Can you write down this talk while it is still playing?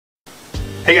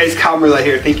Hey guys, Marlett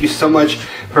here. Thank you so much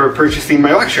for purchasing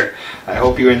my lecture. I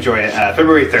hope you enjoy it.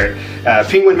 February 3rd.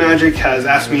 Penguin Magic has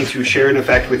asked me to share an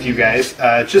effect with you guys,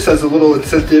 just as a little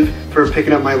incentive for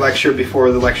picking up my lecture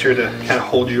before the lecture to kind of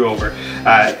hold you over.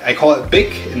 I call it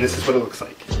BIC, and this is what it looks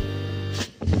like.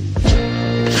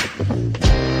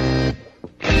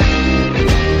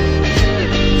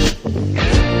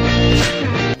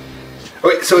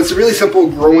 Okay, so it's a really simple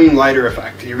growing lighter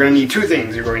effect. You're going to need two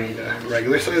things. You're going to need a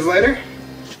regular size lighter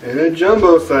and a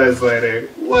jumbo size lighter.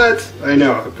 What? I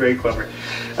know, very clever.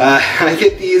 I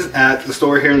get these at the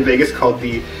store here in Vegas called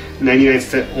the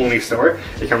 99-cent only store.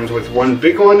 It comes with one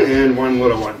big one and one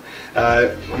little one.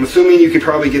 I'm assuming you could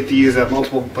probably get these at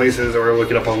multiple places or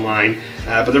look it up online,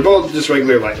 but they're both just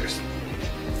regular lighters.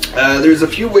 There's a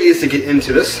few ways to get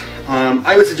into this.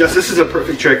 I would suggest this is a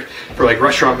perfect trick for like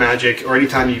restaurant magic or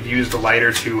anytime you've used a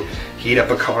lighter to heat up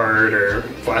a card or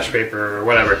flash paper or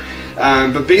whatever.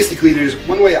 But basically there's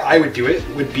one way I would do it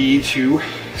would be to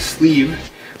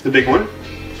sleeve the big one,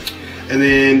 and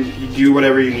then you do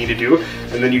whatever you need to do,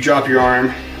 and then you drop your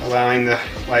arm, allowing the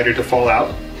lighter to fall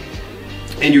out,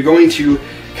 and you're going to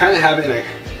kind of have it in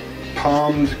a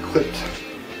palmed, clipped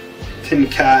tin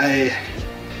kai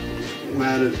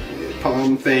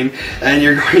palm thing, and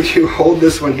you're going to hold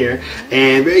this one here,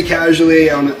 and very casually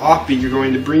on the offbeat you're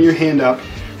going to bring your hand up,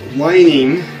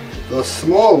 lining the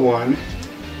small one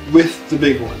with the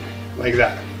big one, like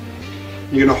that.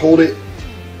 You're going to hold it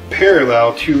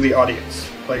parallel to the audience,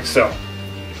 like so.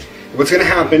 What's going to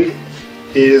happen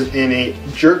is, in a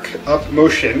jerk up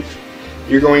motion,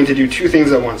 you're going to do two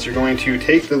things at once. You're going to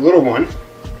take the little one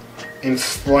and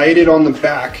slide it on the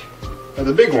back of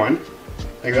the big one,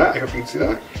 like that. I hope you can see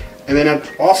that. And then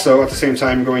also at the same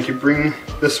time, I'm going to bring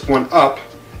this one up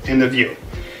in the view.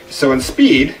 So in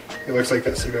speed, it looks like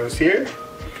this. It goes here,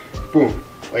 boom,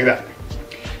 like that.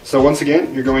 So once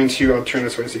again, you're going to, I'll turn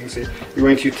this way so you can see, you're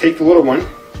going to take the little one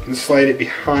and slide it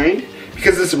behind.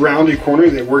 Because this rounded corner,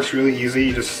 it works really easy.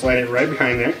 You just slide it right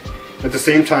behind there. At the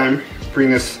same time, bring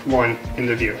this one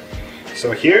into view.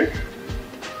 So here,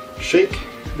 shake,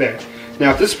 there.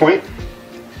 Now at this point,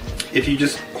 if you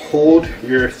just hold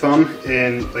your thumb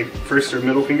and like first or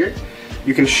middle finger,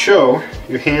 you can show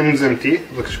your hand's empty.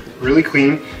 It looks really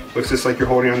clean. Looks just like you're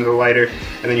holding onto the lighter,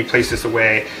 and then you place this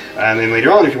away, and then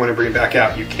later on if you want to bring it back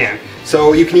out, you can.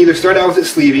 So you can either start out with it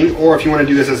sleeving, or if you want to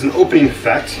do this as an opening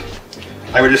effect,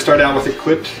 I would just start out with it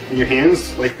clipped in your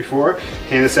hands like before,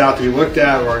 hand this out to be looked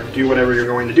at, or do whatever you're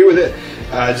going to do with it.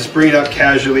 Just bring it up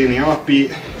casually in the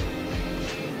offbeat,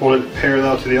 hold it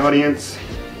parallel to the audience,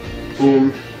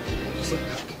 boom, just like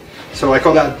that. So I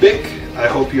call that BIC. I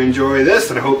hope you enjoy this,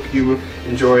 and I hope you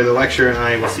enjoy the lecture, and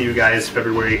I will see you guys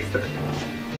February 3rd.